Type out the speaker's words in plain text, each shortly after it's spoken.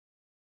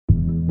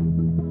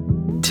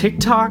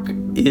TikTok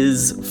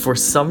is, for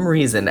some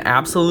reason,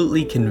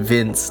 absolutely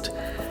convinced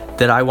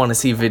that I want to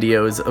see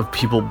videos of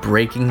people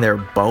breaking their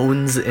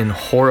bones in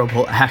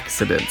horrible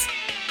accidents.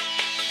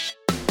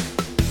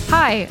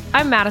 Hi,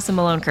 I'm Madison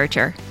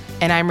Malone-Kircher.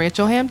 And I'm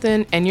Rachel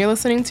Hampton, and you're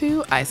listening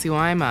to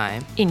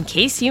ICYMI. In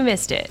case you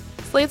missed it.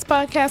 Slate's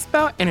podcast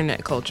about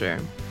internet culture.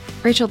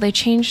 Rachel, they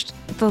changed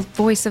the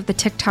voice of the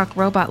TikTok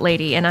robot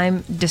lady, and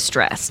I'm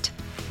distressed.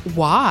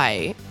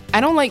 Why?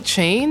 I don't like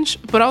change,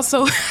 but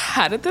also,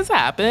 how did this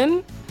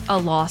happen? A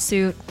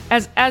lawsuit.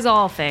 As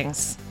all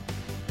things.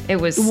 It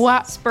was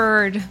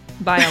spurred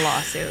by a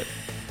lawsuit.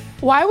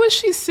 Why was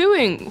she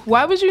suing?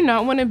 Why would you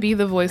not want to be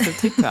the voice of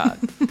TikTok?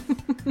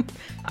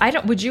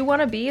 Would you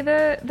want to be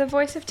the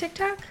voice of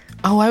TikTok?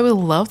 Oh, I would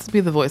love to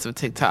be the voice of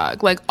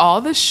TikTok. Like, all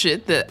the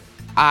shit that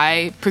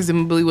I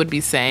presumably would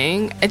be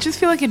saying, I just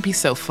feel like it'd be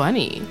so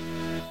funny.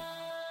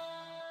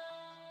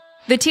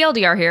 The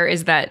TLDR here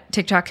is that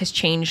TikTok has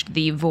changed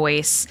the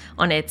voice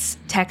on its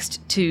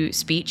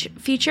text-to-speech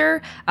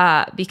feature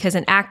because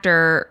an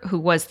actor who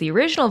was the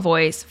original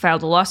voice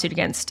filed a lawsuit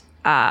against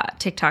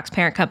TikTok's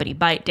parent company,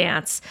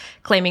 ByteDance,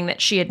 claiming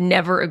that she had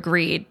never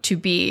agreed to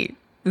be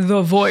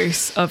the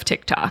voice of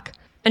TikTok.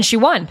 And she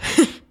won.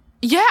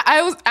 Yeah,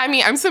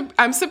 I'm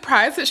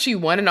surprised that she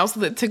won, and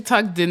also that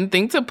TikTok didn't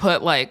think to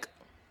put, like,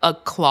 a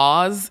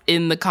clause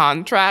in the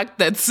contract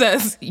that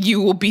says you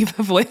will be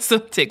the voice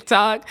of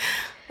TikTok.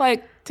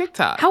 Like,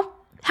 TikTok. How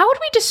would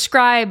we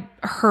describe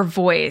her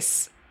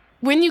voice?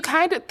 When you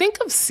kind of think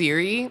of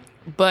Siri,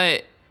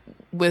 but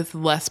with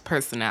less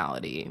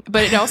personality.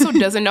 But it also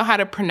doesn't know how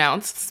to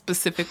pronounce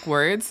specific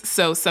words,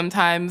 so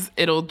sometimes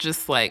it'll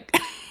just, like,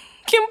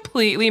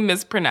 completely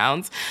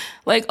mispronounce,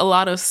 like, a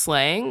lot of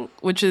slang,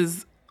 which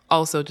is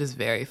also just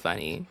very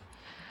funny.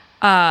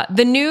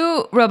 The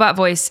new robot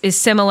voice is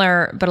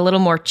similar, but a little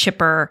more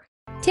chipper.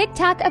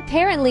 TikTok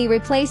apparently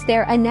replaced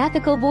their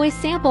unethical voice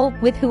sample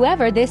with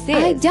whoever this is.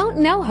 I don't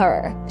know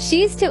her.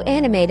 She's too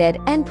animated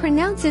and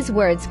pronounces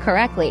words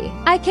correctly.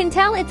 I can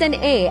tell it's an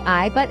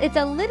AI, but it's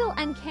a little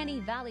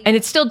uncanny valley. And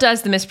it still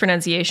does the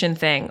mispronunciation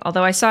thing.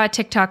 Although I saw a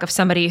TikTok of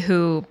somebody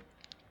who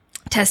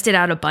tested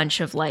out a bunch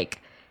of,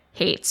 like,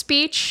 hate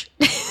speech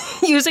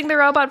using the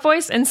robot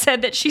voice and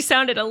said that she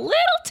sounded a little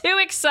too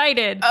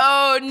excited.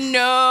 Oh,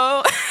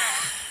 no.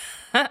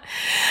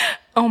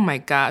 Oh my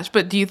gosh.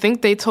 But do you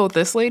think they told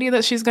this lady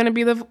that she's going to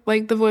be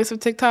the voice of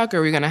TikTok, or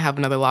are we going to have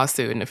another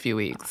lawsuit in a few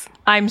weeks?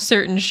 I'm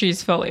certain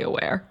she's fully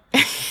aware.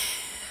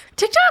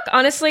 TikTok,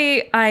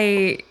 honestly,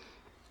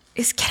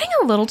 is getting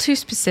a little too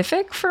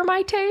specific for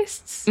my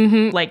tastes.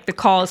 Mm-hmm. Like, the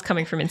call is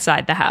coming from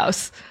inside the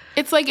house.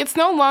 It's like, it's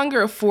no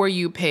longer a For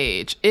You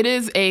page. It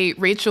is a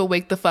Rachel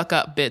wake the fuck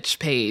up bitch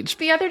page.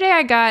 The other day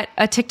I got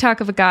a TikTok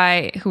of a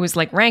guy who was,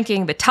 like,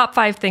 ranking the top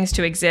 5 things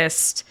to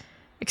exist,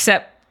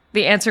 except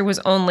the answer was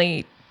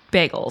only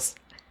bagels.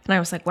 And I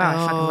was like, wow,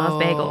 I fucking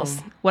love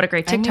bagels. What a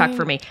great TikTok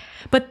for me.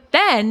 But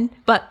then,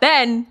 a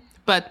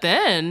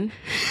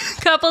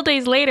couple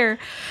days later,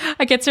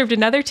 I get served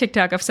another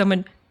TikTok of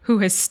someone who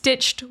has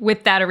stitched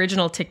with that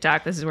original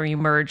TikTok. This is where you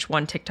merge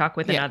one TikTok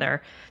with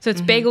another. So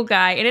it's Bagel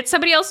Guy, and it's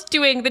somebody else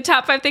doing the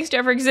top 5 things to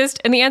ever exist,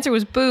 and the answer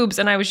was boobs.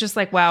 And I was just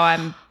like, wow,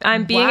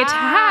 I'm being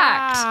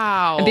attacked.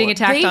 I'm being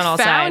attacked on all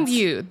sides.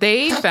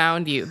 They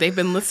found you. They've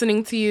been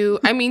listening to you.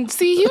 I mean,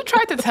 see, you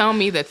tried to tell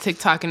me that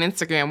TikTok and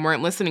Instagram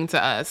weren't listening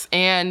to us,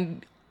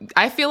 and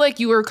I feel like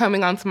you were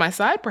coming onto my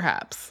side,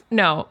 perhaps.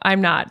 No, I'm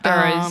not. There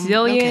are a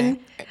zillion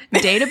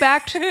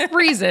data-backed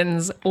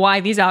reasons why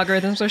these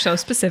algorithms are so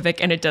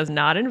specific, and it does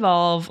not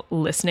involve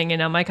listening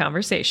in on my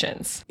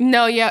conversations.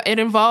 No, yeah, it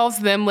involves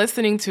them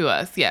listening to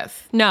us,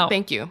 yes. No.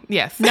 Thank you,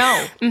 yes.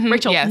 No.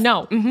 Rachel, yes.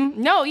 No.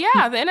 Mm-hmm. No,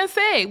 yeah, the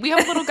NSA. We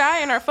have a little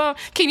guy in our phone.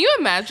 Can you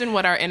imagine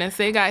what our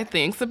NSA guy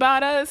thinks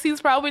about us?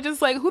 He's probably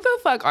just like, who the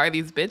fuck are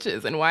these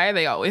bitches, and why are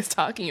they always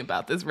talking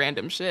about this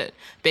random shit?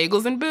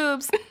 Bagels and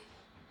boobs.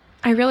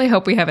 I really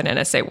hope we have an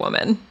NSA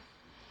woman.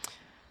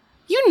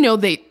 You know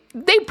they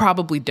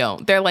probably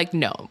don't. They're like,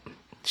 no.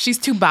 She's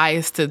too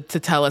biased to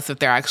tell us if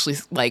they're actually,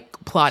 like,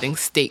 plotting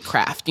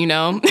statecraft, you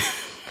know?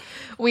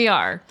 We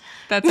are.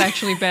 That's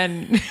actually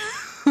been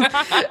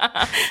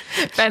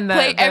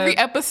Play every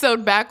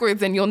episode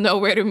backwards and you'll know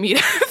where to meet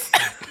us.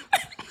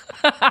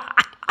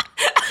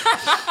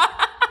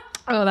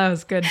 Oh, that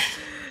was good.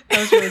 That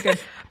was really good.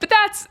 But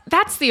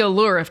that's the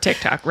allure of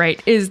TikTok,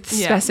 right? Is the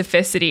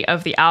specificity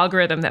of the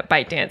algorithm that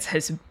ByteDance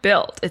has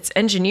built. It's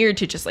engineered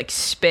to just, like,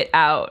 spit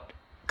out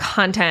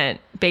content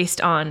based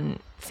on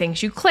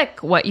things you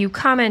click, what you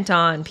comment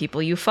on,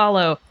 people you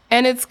follow.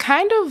 And it's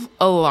kind of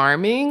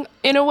alarming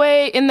in a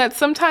way, in that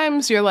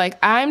sometimes you're like,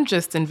 I'm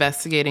just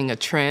investigating a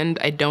trend.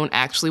 I don't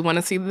actually want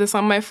to see this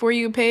on my For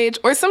You page.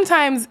 Or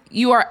sometimes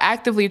you are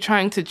actively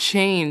trying to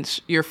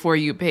change your For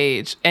You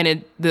page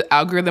and the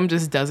algorithm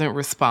just doesn't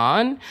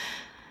respond.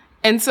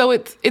 And so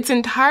it's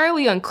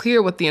entirely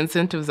unclear what the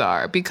incentives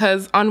are,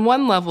 because on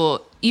one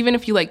level, even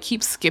if you, like,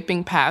 keep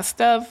skipping past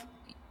stuff,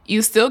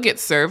 you still get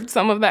served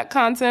some of that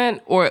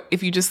content, or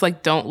if you just,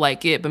 like, don't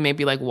like it, but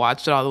maybe, like,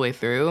 watched it all the way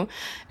through.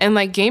 And,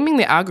 like, gaming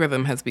the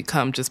algorithm has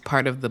become just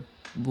part of the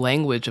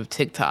language of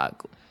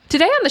TikTok.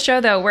 Today on the show,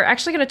 though, we're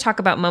actually going to talk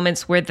about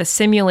moments where the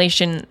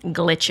simulation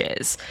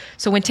glitches.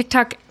 So when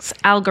TikTok's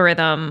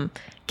algorithm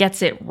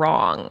gets it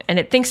wrong and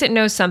it thinks it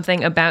knows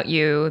something about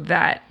you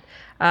that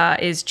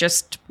is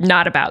just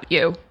not about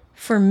you.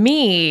 For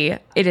me,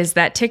 it is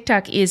that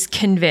TikTok is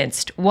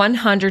convinced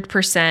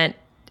 100%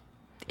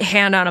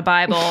 hand on a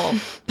Bible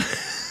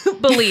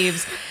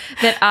believes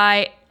that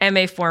I am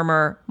a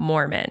former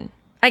Mormon.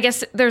 I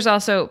guess there's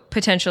also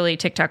potentially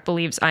TikTok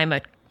believes I'm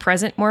a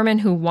present Mormon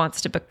who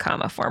wants to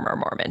become a former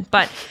Mormon.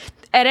 But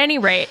at any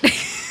rate,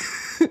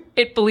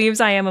 it believes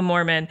I am a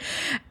Mormon.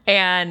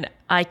 And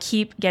I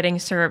keep getting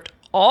served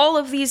all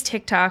of these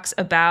TikToks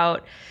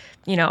about,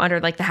 you know, under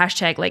like the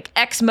hashtag like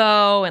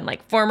Ex-Mo and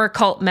like former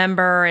cult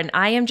member. And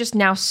I am just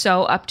now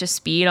so up to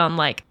speed on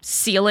like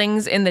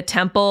ceilings in the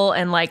temple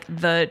and like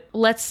the,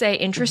 let's say,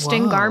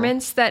 interesting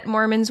garments that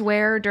Mormons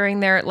wear during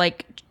their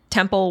like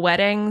temple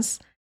weddings.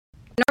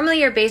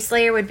 Normally your base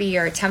layer would be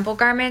your temple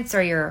garments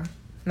or your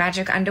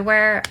magic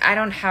underwear. I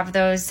don't have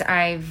those.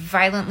 I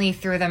violently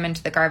threw them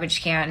into the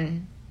garbage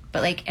can,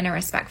 but like in a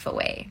respectful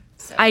way.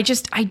 So I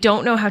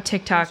don't know how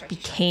TikTok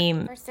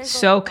became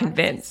so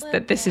convinced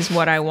that this is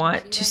what I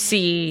want to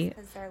see,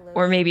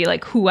 or maybe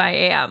like who I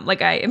am.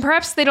 And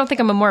perhaps they don't think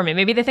I'm a Mormon.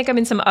 Maybe they think I'm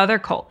in some other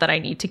cult that I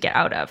need to get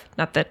out of.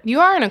 Not that you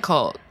are in a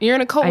cult. You're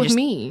in a cult with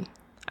me.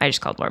 I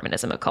just called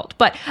Mormonism a cult.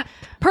 But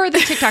per the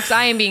TikToks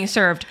I am being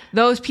served,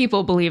 those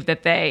people believe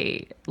that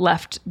they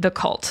left the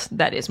cult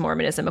that is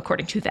Mormonism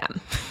according to them.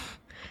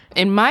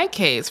 In my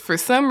case, for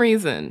some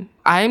reason,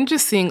 I'm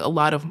just seeing a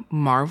lot of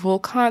Marvel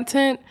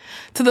content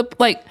to the,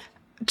 like,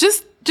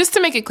 just to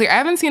make it clear, I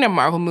haven't seen a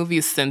Marvel movie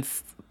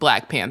since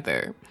Black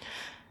Panther.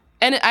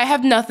 And I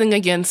have nothing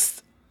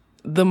against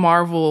the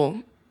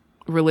Marvel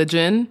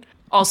religion.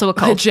 Also a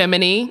cult.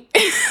 Hegemony.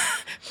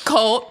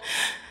 Cult.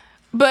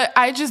 But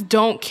I just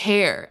don't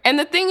care. And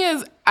the thing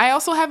is, I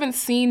also haven't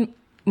seen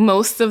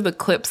most of the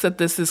clips that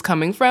this is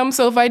coming from.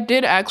 So if I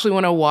did actually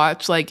want to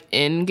watch like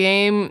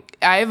Endgame,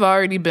 I've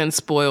already been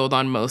spoiled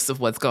on most of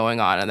what's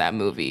going on in that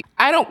movie.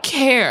 I don't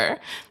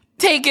care.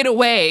 Take it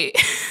away.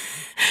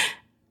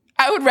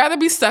 I would rather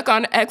be stuck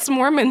on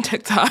Ex-Mormon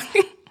TikTok.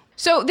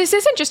 So this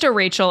isn't just a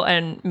Rachel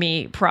and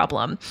me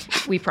problem,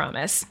 we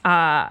promise.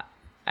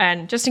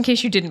 And just in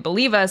case you didn't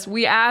believe us,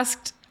 we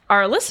asked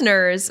our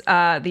listeners, the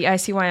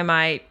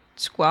ICYMI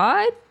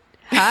Squad,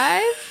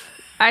 Hive,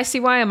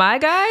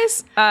 ICYMI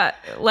guys,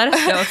 let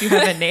us know if you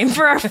have a name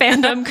for our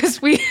fandom,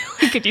 because we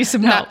could use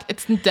some help.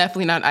 It's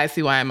definitely not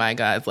ICYMI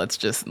guys. Let's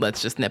just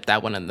nip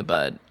that one in the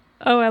bud.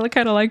 Oh, I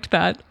kind of liked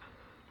that.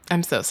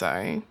 I'm so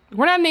sorry.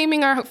 We're not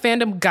naming our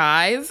fandom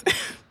guys.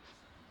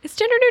 It's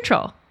gender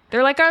neutral.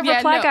 They're like our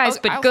reply guys,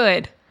 but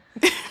good.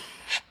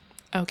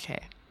 Okay.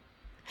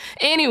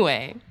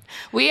 Anyway,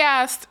 we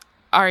asked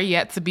our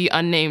yet to be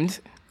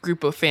unnamed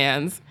group of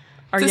fans.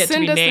 Our yet to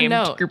be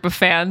named group of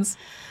fans.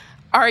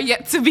 Our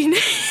yet to be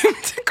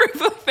named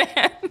group of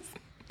fans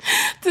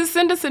to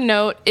send us a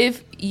note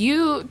if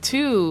you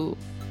too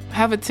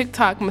have a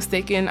TikTok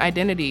mistaken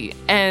identity.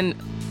 And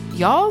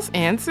y'all's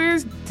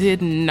answers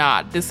did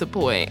not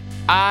disappoint.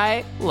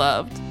 I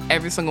loved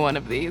every single one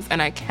of these,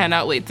 and I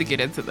cannot wait to get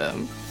into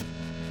them.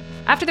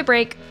 After the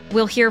break,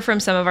 we'll hear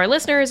from some of our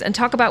listeners and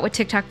talk about what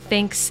TikTok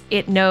thinks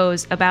it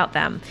knows about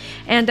them.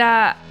 And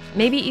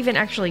maybe even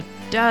actually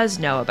does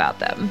know about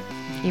them,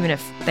 even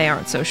if they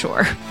aren't so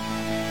sure.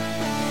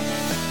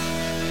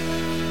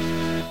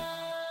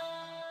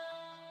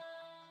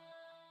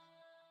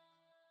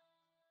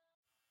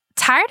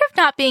 Tired of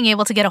not being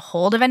able to get a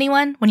hold of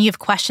anyone when you have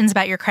questions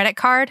about your credit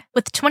card?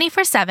 With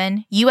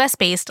 24/7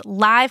 US-based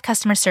live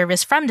customer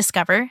service from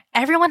Discover,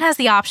 everyone has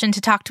the option to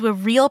talk to a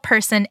real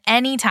person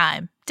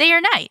anytime, day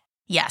or night.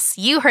 Yes,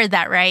 you heard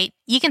that right.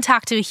 You can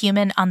talk to a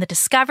human on the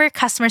Discover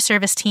customer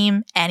service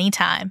team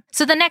anytime.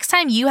 So the next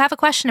time you have a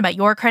question about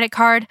your credit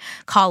card,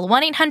 call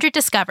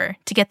 1-800-DISCOVER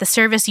to get the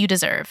service you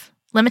deserve.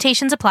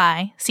 Limitations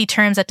apply. See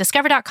terms at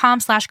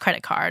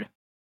discover.com/creditcard.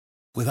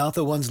 Without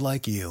the ones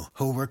like you,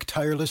 who work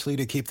tirelessly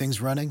to keep things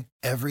running,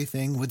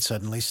 everything would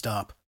suddenly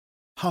stop.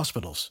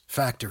 Hospitals,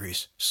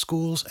 factories,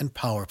 schools, and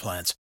power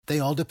plants, they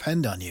all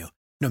depend on you.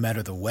 No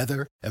matter the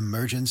weather,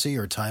 emergency,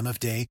 or time of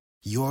day,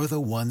 you're the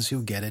ones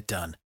who get it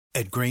done.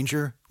 At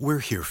Grainger, we're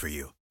here for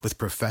you with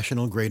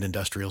professional-grade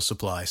industrial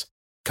supplies.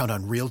 Count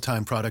on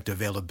real-time product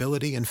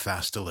availability and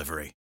fast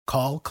delivery.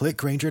 Call,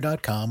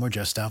 clickgrainger.com, or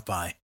just stop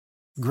by.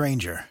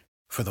 Grainger,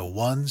 for the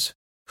ones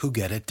who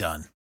get it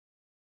done.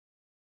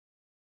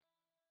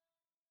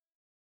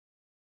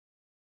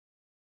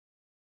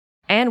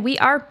 And we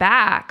are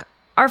back.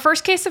 Our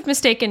first case of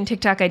mistaken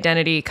TikTok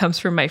identity comes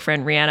from my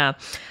friend Rihanna.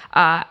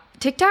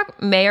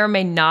 TikTok may or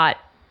may not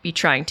be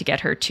trying to get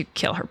her to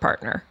kill her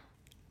partner.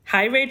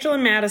 Hi, Rachel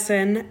and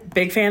Madison.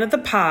 Big fan of the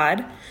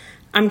pod.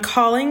 I'm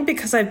calling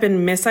because I've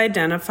been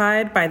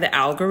misidentified by the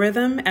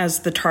algorithm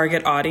as the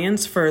target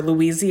audience for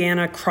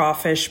Louisiana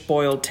crawfish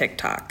boiled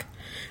TikTok.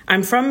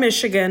 I'm from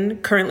Michigan,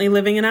 currently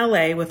living in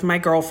LA with my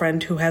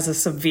girlfriend who has a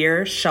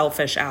severe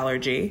shellfish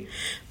allergy.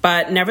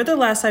 But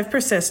nevertheless, I've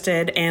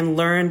persisted and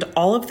learned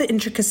all of the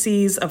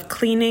intricacies of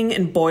cleaning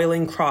and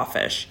boiling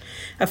crawfish,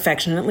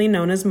 affectionately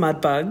known as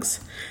mud bugs.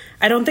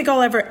 I don't think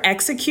I'll ever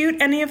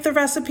execute any of the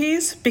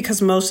recipes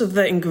because most of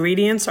the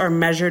ingredients are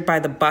measured by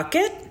the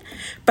bucket,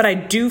 but I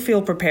do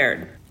feel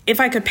prepared. If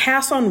I could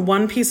pass on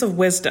one piece of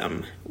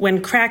wisdom,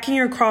 when cracking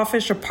your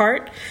crawfish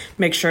apart,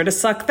 make sure to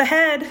suck the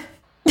head.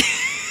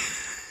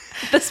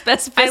 The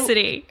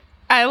specificity.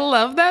 I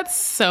love that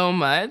so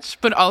much,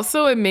 but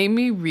also it made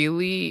me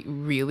really,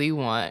 really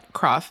want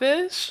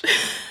crawfish.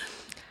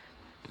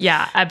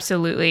 Yeah,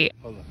 absolutely.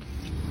 Hold up.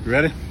 You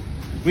ready?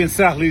 We in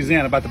South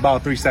Louisiana about to ball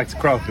 3 sacks of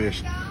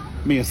crawfish.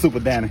 Me and Super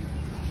Danny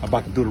are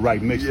about to do the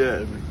right mix.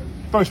 Yeah.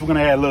 First, we're going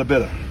to add a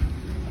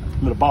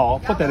little ball.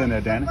 Put that in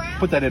there, Danny.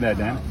 Put that in there,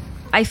 Danny.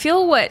 I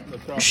feel what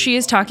she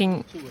is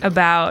talking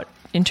about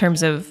in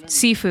terms of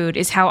seafood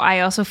is how I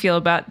also feel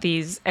about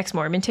these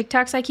ex-Mormon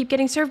TikToks I keep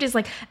getting served is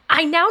like,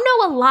 I now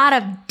know a lot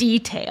of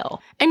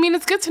detail. I mean,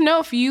 it's good to know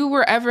if you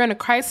were ever in a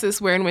crisis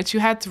in which you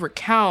had to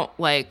recount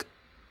like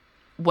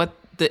what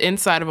the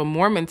inside of a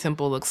Mormon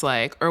temple looks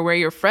like, or where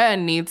your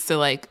friend needs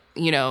to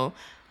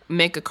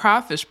make a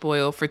crawfish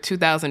boil for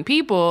 2,000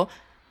 people.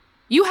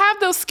 You have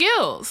those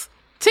skills.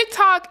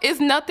 TikTok is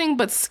nothing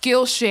but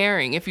skill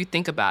sharing if you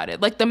think about it.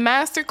 Like the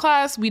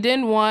masterclass we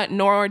didn't want,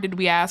 nor did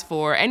we ask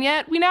for, and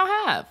yet we now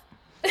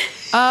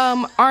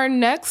have. Our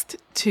next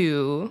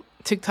two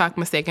TikTok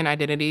mistaken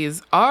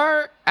identities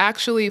are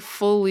actually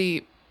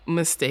fully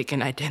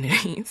mistaken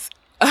identities.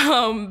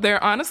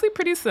 They're honestly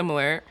pretty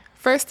similar.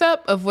 First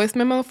up, a voice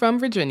memo from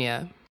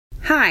Virginia.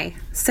 Hi,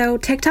 so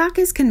TikTok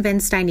is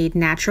convinced I need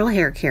natural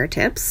hair care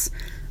tips.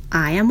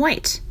 I am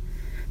white.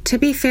 To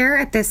be fair,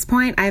 at this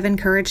point, I've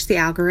encouraged the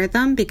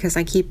algorithm because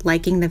I keep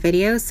liking the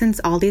videos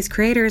since all these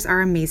creators are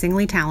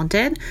amazingly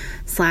talented,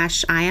 /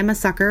 I am a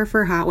sucker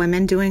for hot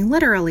women doing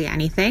literally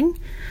anything,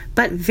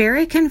 but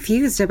very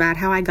confused about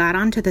how I got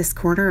onto this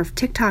corner of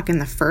TikTok in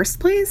the first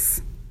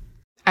place.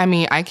 I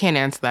mean, I can't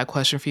answer that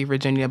question for you,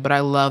 Virginia, but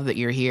I love that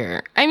you're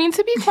here. I mean,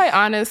 to be quite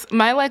honest,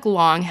 my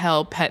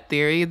long-held pet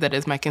theory that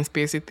is my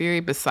conspiracy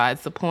theory,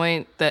 besides the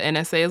point that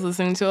NSA is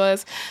listening to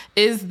us,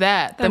 is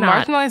that the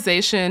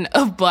marginalization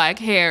of black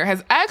hair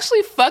has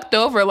actually fucked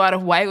over a lot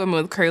of white women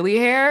with curly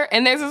hair.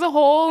 And there's this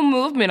whole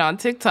movement on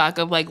TikTok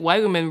of white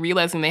women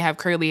realizing they have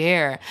curly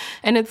hair.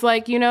 And it's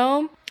like,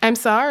 I'm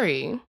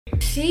sorry.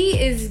 She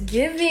is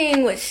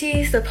giving what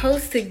she's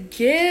supposed to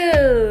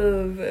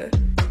give.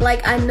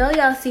 I know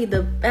y'all see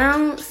the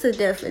bounce, the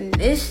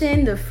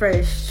definition, the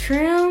fresh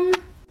trim.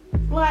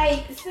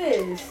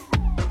 Sis.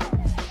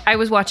 I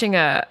was watching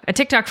a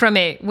TikTok from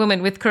a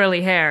woman with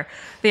curly hair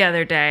the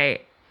other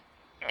day,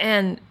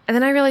 and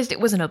then I realized it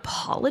was an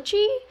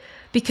apology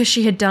because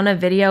she had done a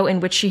video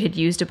in which she had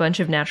used a bunch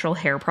of natural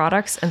hair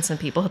products, and some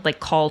people had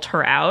called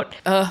her out.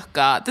 Oh,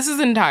 God. This is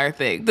an entire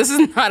thing. This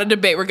is not a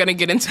debate we're going to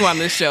get into on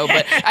this show,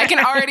 but I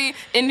can already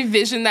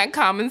envision that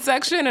comment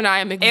section, and I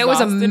am exhausted. It was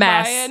a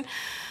mess. By it.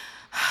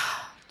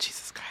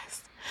 Jesus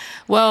Christ.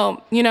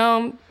 Well,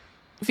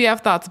 if you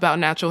have thoughts about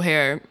natural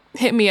hair,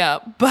 hit me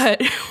up.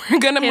 But we're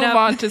going to move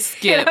on to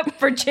Skip. Hit up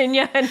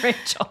Virginia and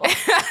Rachel.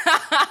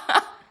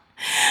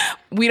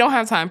 We don't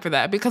have time for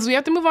that because we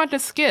have to move on to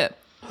Skip,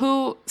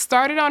 who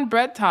started on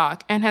Bread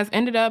Talk and has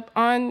ended up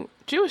on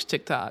Jewish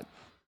TikTok.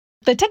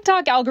 The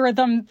TikTok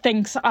algorithm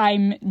thinks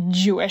I'm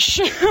Jewish.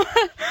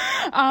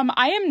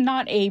 I am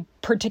not a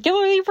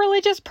particularly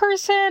religious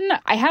person.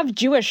 I have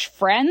Jewish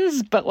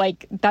friends, but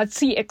that's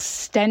the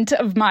extent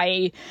of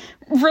my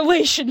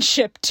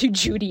relationship to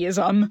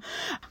Judaism.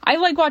 I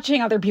like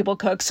watching other people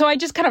cook, so I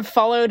just kind of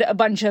followed a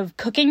bunch of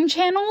cooking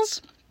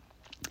channels.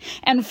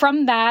 And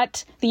from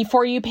that, the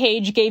For You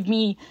page gave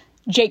me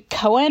Jake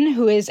Cohen,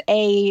 who is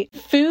a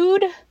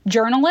food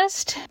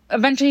journalist.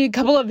 Eventually, a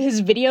couple of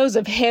his videos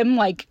of him,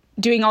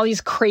 doing all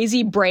these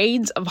crazy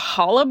braids of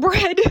challah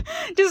bread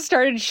just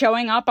started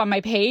showing up on my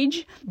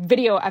page.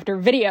 Video after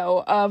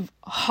video of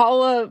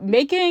challah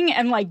making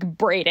and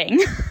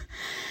braiding.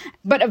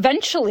 But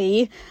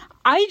eventually,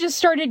 I just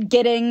started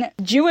getting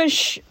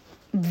Jewish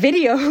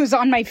videos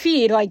on my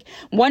feed.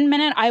 1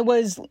 minute I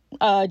was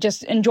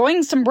just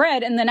enjoying some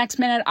bread, and the next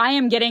minute I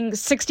am getting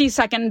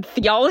 60-second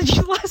theology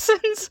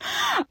lessons.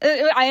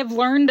 I have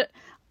learned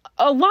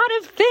a lot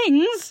of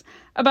things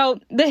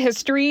about the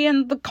history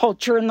and the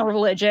culture and the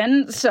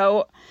religion.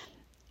 So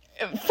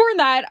for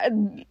that,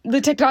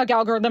 the TikTok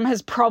algorithm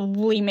has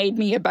probably made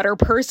me a better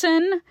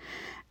person.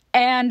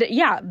 And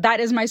yeah, that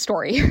is my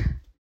story.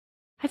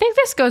 I think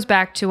this goes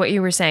back to what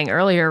you were saying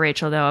earlier,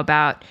 Rachel, though,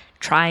 about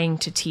trying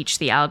to teach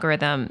the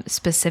algorithm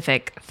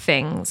specific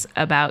things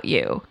about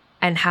you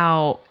and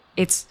how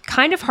it's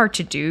kind of hard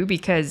to do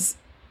because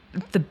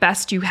the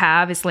best you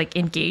have is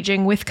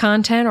engaging with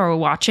content or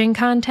watching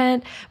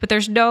content, but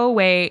there's no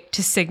way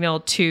to signal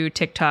to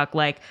TikTok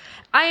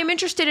I am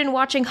interested in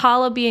watching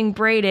challah being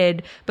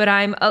braided, but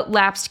I'm a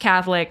lapsed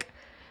Catholic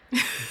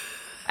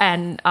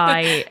and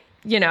I,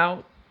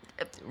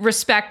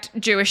 respect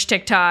Jewish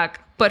TikTok,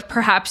 but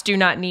perhaps do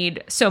not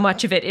need so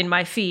much of it in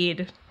my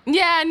feed.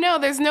 Yeah, no,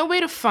 there's no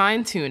way to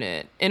fine tune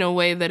it in a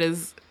way that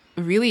is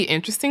really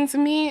interesting to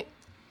me,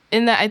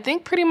 in that I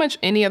think pretty much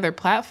any other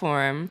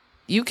platform,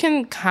 you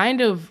can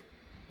kind of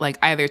like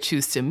either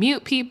choose to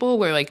mute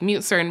people or like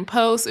mute certain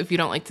posts if you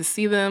don't like to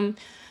see them.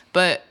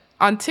 But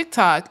on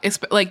TikTok, it's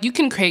like you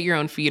can create your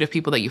own feed of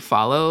people that you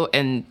follow.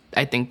 And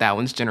I think that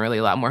one's generally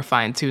a lot more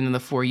fine tuned than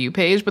the For You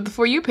page. But the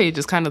For You page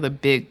is kind of the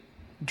big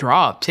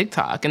draw of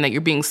TikTok, and that you're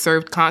being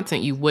served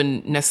content you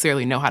wouldn't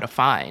necessarily know how to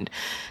find,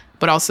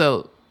 but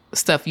also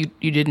stuff you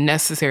didn't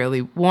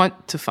necessarily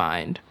want to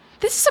find.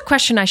 This is a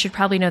question I should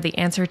probably know the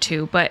answer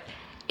to, but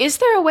is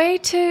there a way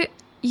to,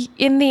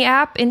 in the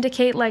app,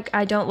 indicate like,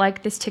 I don't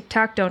like this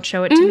TikTok, don't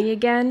show it to me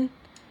again?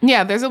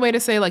 Yeah, there's a way to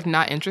say like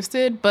not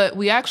interested, but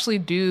we actually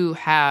do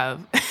have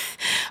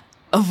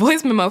a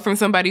voice memo from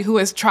somebody who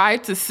has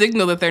tried to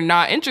signal that they're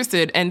not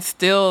interested and is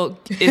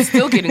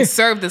still getting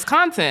served this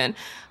content.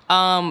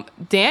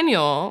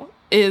 Daniel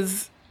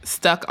is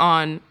stuck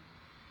on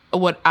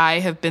what I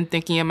have been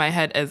thinking in my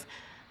head as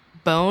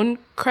bone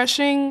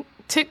crushing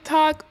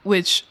TikTok,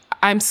 which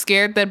I'm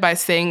scared that by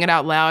saying it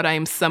out loud, I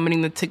am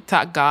summoning the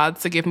TikTok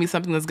gods to give me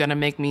something that's going to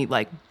make me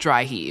like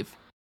dry heave.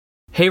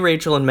 Hey,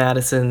 Rachel and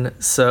Madison.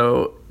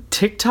 So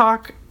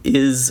TikTok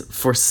is,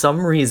 for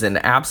some reason,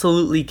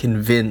 absolutely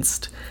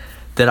convinced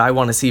that I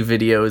want to see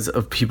videos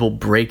of people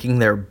breaking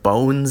their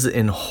bones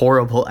in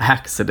horrible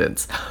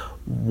accidents.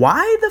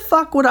 Why the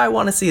fuck would I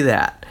want to see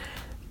that?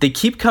 They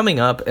keep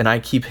coming up and I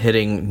keep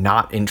hitting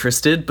not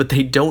interested, but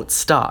they don't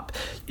stop.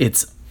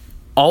 It's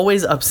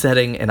always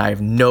upsetting and I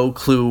have no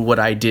clue what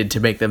I did to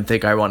make them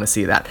think I want to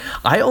see that.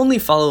 I only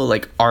follow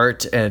like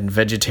art and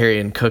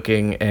vegetarian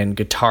cooking and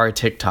guitar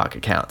TikTok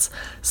accounts.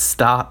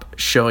 Stop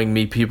showing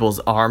me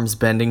people's arms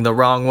bending the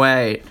wrong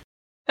way.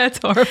 That's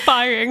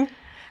horrifying.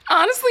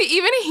 Honestly,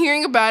 even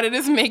hearing about it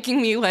is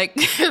making me like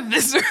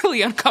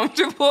viscerally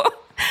uncomfortable.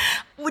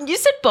 When you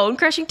said bone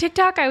crushing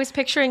TikTok, I was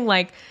picturing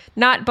like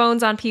not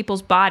bones on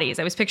people's bodies.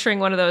 I was picturing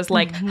one of those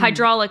like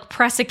hydraulic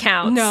press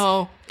accounts.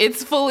 No,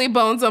 it's fully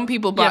bones on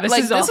people's bodies. Yeah,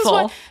 this is awful.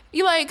 What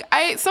you like.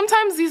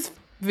 Sometimes these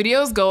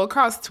videos go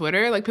across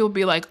Twitter. Like people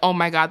be like, "Oh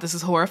my God, this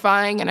is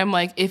horrifying," and I'm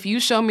like, "If you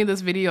show me this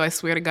video, I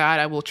swear to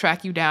God, I will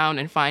track you down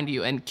and find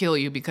you and kill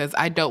you because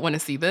I don't want to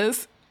see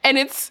this." And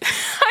it's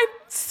I'm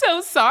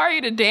so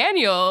sorry to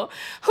Daniel,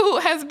 who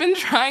has been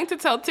trying to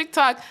tell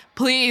TikTok,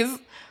 please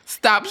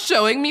stop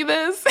showing me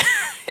this,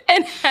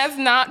 and has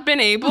not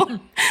been able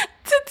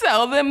to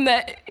tell them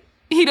that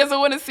he doesn't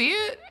want to see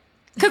it.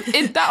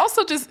 Because that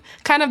also just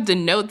kind of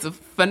denotes a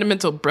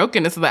fundamental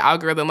brokenness of the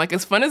algorithm. Like,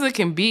 as fun as it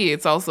can be,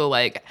 it's also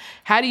like,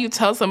 how do you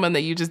tell someone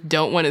that you just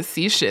don't want to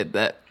see shit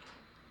that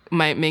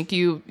might make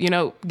you,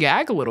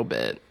 gag a little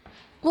bit?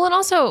 Well, and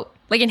also,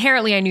 like,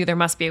 inherently, I knew there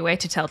must be a way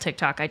to tell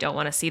TikTok I don't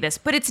want to see this,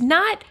 but it's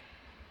not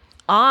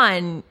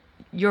on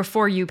your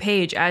For You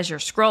page as you're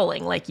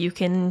scrolling. Like, you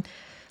can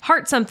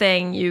heart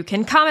something, you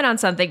can comment on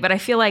something, but I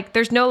feel like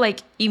there's no like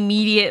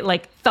immediate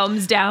like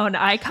thumbs down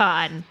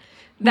icon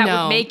that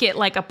would make it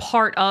like a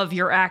part of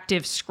your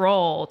active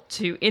scroll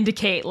to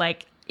indicate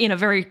like in a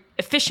very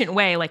efficient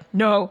way, like,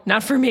 no,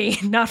 not for me,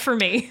 not for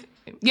me.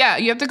 Yeah,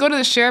 you have to go to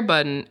the share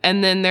button,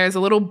 and then there's a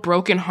little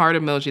broken heart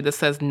emoji that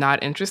says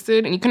not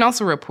interested. And you can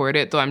also report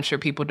it, though I'm sure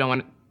people don't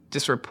want to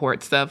just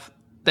report stuff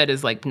that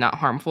is like not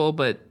harmful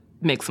but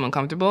makes them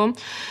uncomfortable.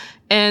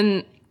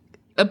 And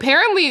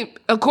apparently,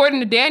 according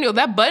to Daniel,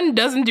 that button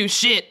doesn't do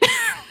shit.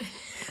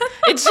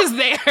 It's just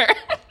there.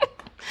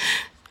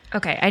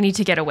 Okay, I need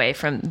to get away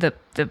from the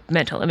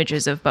mental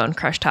images of bone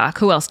crush talk.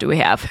 Who else do we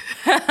have?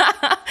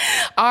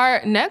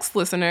 Our next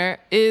listener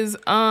is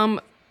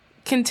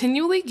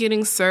continually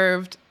getting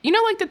served,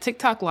 like the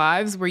TikTok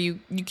lives where you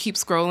keep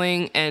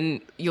scrolling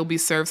and you'll be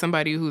served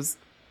somebody who's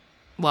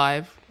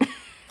live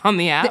on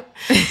the app.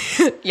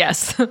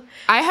 Yes.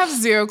 I have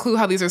zero clue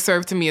how these are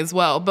served to me as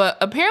well, but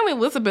apparently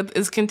Elizabeth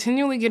is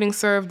continually getting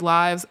served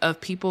lives of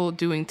people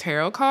doing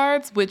tarot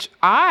cards, which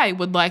I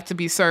would like to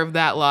be served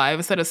that live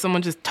instead of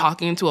someone just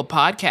talking into a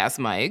podcast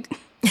mic.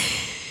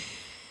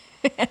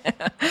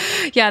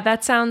 Yeah,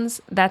 that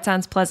sounds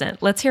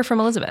pleasant. Let's hear from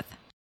Elizabeth.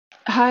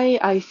 Hi,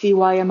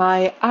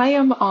 ICYMI. I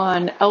am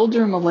on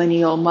elder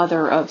millennial,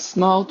 mother of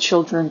small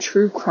children,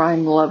 true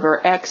crime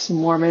lover,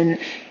 ex-Mormon,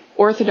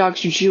 Orthodox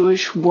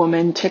Jewish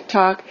woman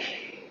TikTok,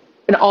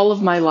 and all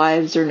of my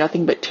lives are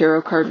nothing but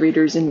tarot card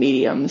readers and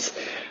mediums.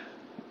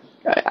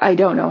 I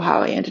don't know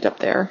how I ended up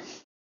there.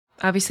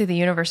 Obviously, the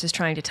universe is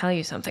trying to tell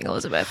you something,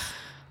 Elizabeth.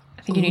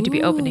 I think you need to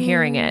be open to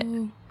hearing it.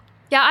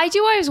 Yeah, I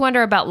do always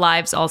wonder about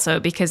lives also,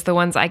 because the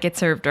ones I get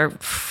served are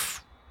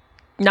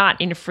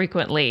not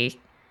infrequently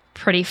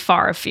pretty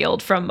far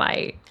afield from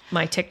my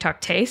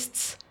TikTok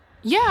tastes.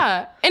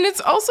 Yeah, and it's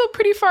also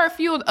pretty far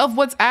afield of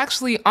what's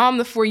actually on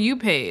the For You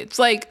page.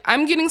 Like,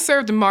 I'm getting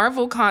served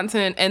Marvel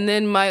content, and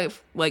then my,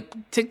 like,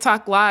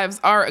 TikTok lives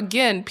are,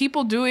 again,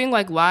 people doing,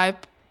 like, live,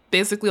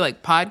 basically,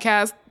 like,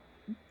 podcast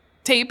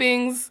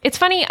tapings. It's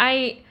funny,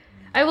 I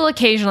will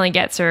occasionally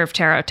get served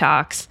tarot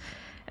talks,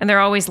 And they're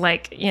always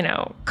like, you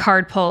know,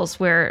 card pulls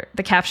where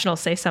the caption will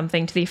say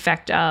something to the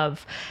effect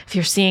of, if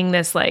you're seeing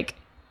this, like,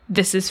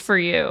 this is for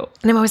you.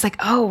 And I'm always like,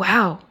 oh,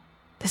 wow,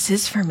 this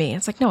is for me.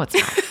 It's like, no, it's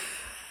not.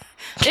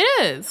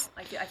 It is.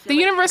 The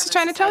universe is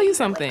trying to tell you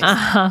something.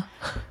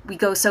 We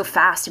go so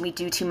fast and we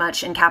do too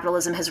much, and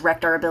capitalism has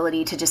wrecked our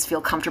ability to just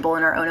feel comfortable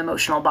in our own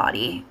emotional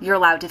body. You're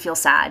allowed to feel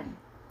sad.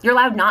 You're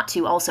allowed not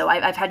to also.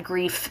 I've had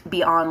grief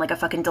be on like a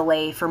fucking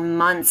delay for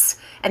months,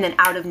 and then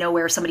out of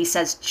nowhere somebody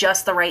says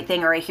just the right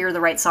thing or I hear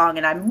the right song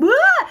and I'm,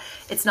 ah!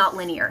 It's not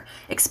linear.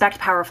 Expect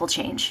powerful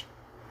change.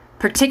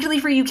 Particularly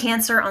for you,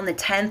 Cancer, on the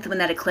 10th when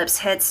that eclipse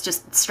hits,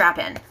 just strap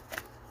in.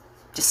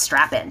 Just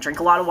strap in. Drink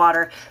a lot of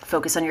water.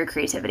 Focus on your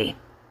creativity.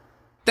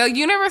 The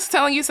universe is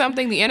telling you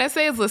something. The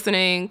NSA is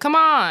listening. Come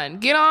on.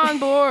 Get on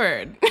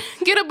board.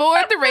 Get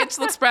aboard the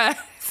Rachel Express.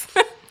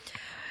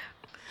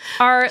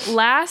 Our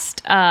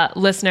last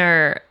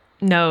listener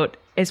note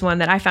is one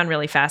that I found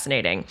really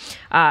fascinating.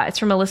 It's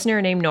from a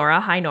listener named Nora.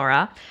 Hi,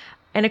 Nora.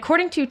 And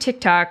according to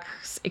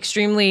TikTok's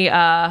extremely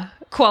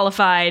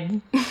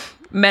qualified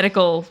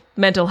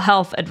mental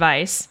health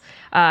advice,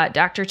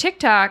 Dr.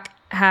 TikTok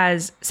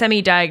has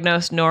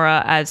semi-diagnosed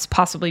Nora as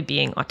possibly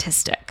being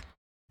autistic.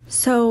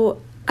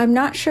 So I'm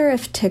not sure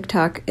if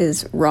TikTok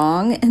is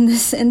wrong in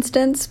this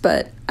instance,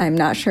 but I'm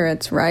not sure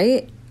it's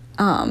right.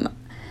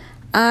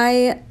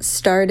 I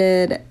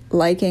started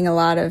liking a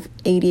lot of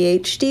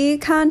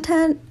ADHD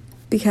content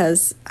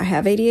because I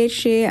have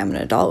ADHD. I'm an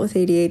adult with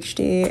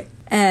ADHD.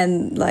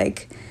 And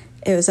like,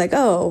 it was like,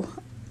 oh,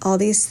 all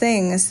these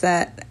things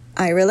that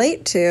I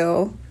relate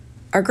to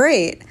are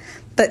great.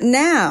 But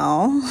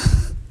now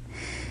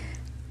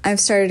I've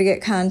started to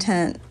get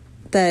content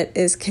that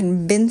is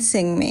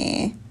convincing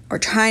me or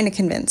trying to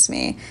convince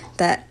me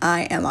that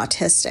I am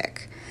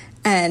autistic.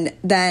 And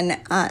then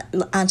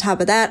on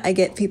top of that, I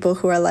get people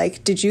who are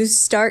like, did you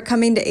start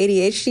coming to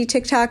ADHD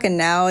TikTok and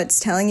now it's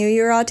telling you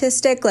you're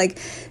autistic? Like,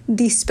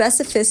 the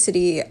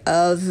specificity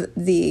of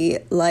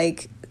the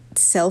like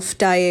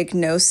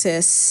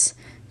self-diagnosis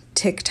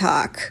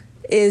TikTok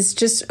is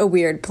just a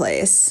weird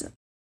place.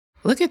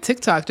 Look at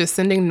TikTok just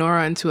sending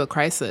Nora into a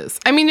crisis.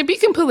 I mean, to be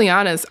completely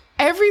honest,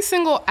 every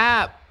single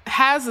app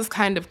has this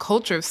kind of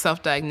culture of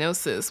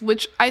self-diagnosis,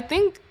 which I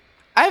think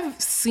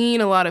I've seen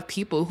a lot of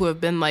people who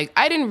have been like,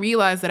 I didn't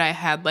realize that I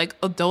had like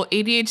adult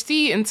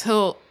ADHD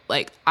until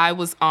like I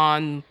was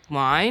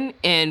online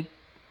and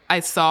I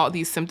saw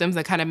these symptoms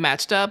that kind of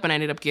matched up and I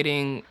ended up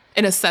getting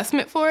an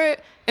assessment for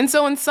it. And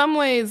so in some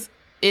ways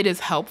it is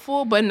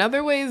helpful, but in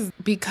other ways,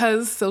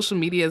 because social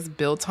media is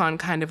built on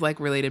kind of like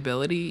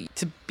relatability,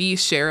 to be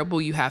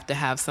shareable, you have to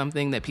have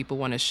something that people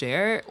want to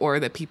share or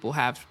that people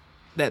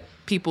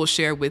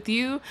share with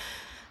you.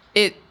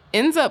 It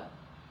ends up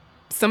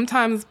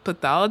sometimes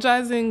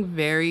pathologizing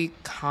very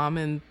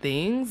common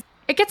things.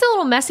 It gets a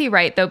little messy,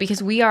 right, though,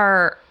 because we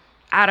are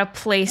at a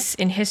place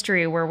in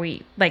history where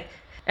we, like,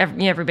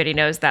 everybody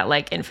knows that,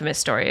 like, infamous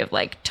story of,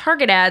 like,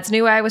 Target ads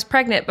knew I was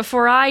pregnant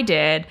before I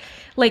did.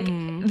 Like,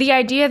 the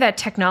idea that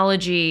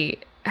technology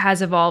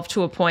has evolved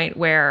to a point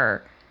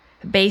where,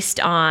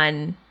 based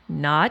on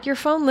not your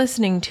phone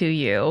listening to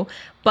you,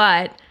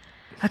 but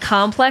a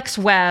complex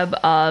web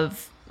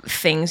of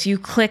things you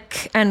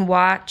click and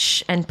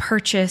watch and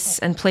purchase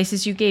and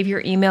places you gave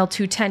your email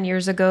to 10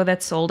 years ago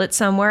that sold it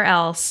somewhere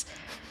else,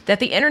 that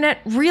the internet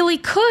really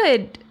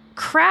could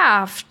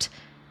craft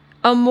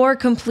a more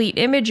complete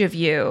image of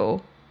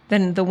you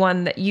than the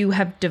one that you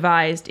have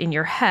devised in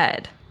your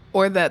head.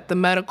 Or that the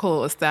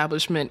medical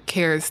establishment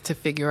cares to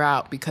figure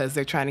out because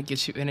they're trying to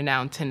get you in and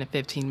out in 10 to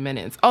 15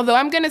 minutes. Although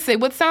I'm going to say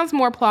what sounds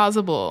more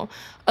plausible,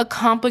 a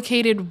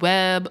complicated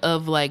web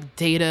of like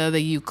data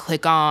that you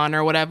click on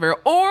or whatever,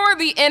 or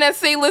the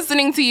NSA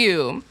listening to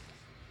you.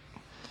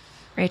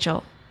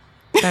 Rachel,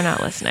 they're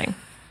not listening.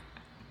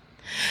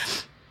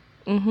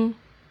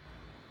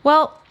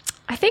 Well,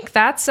 I think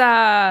that's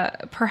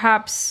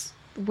perhaps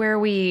where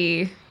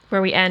we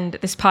end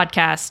this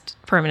podcast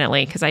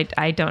permanently, because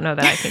I don't know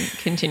that I can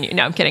continue.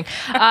 No, I'm kidding.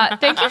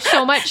 Thank you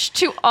so much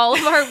to all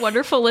of our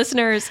wonderful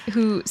listeners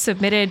who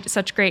submitted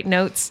such great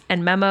notes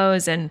and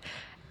memos, and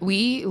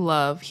we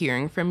love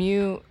hearing from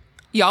you.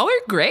 Y'all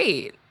are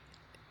great.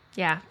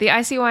 Yeah, the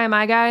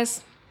ICYMI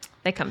guys,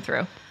 they come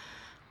through.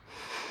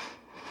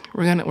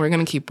 We're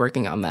gonna keep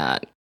working on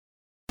that.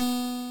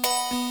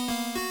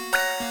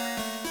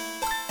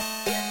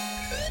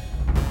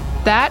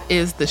 That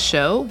is the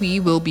show.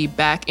 We will be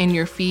back in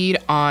your feed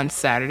on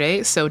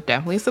Saturday, so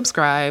definitely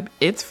subscribe.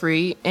 It's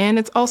free, and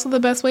it's also the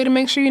best way to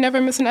make sure you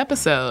never miss an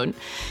episode.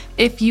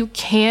 If you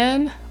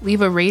can,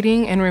 leave a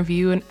rating and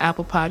review in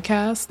Apple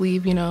Podcasts.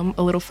 Leave,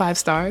 a little 5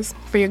 stars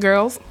for your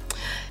girls.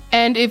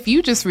 And if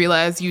you just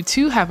realized you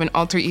too have an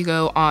alter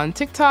ego on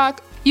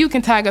TikTok, you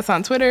can tag us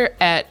on Twitter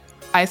at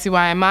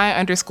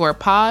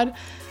ICYMI_pod,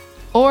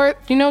 or,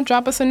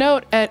 drop us a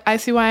note at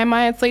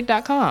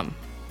ICYMI@slate.com.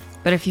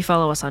 But if you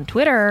follow us on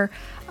Twitter,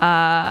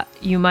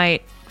 you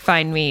might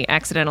find me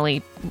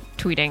accidentally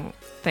tweeting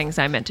things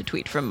I meant to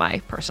tweet from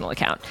my personal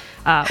account.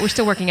 We're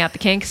still working out the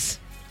kinks.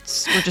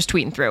 We're just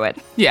tweeting through it.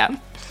 Yeah.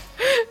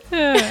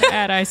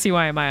 At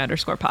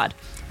ICYMI_pod.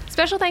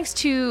 Special thanks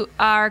to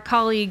our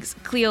colleagues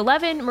Cleo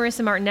Levin,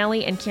 Marissa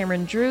Martinelli, and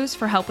Cameron Drews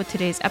for help with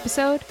today's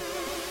episode.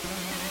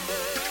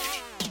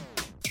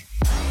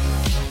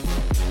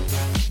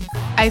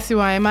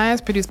 ICYMI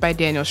is produced by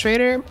Daniel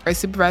Schrader. Our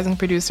supervising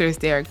producer is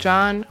Derek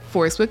John.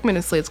 Forrest Wickman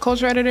is Slate's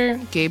culture editor.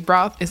 Gabe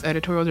Roth is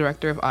editorial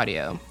director of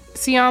audio.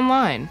 See you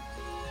online.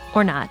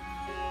 Or not.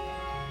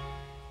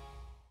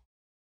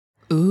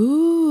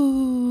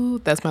 Ooh,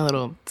 that's my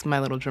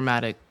little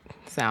dramatic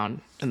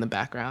sound in the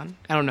background.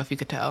 I don't know if you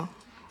could tell.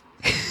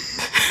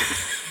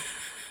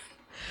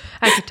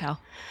 I could tell.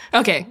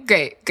 Okay,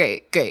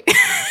 great.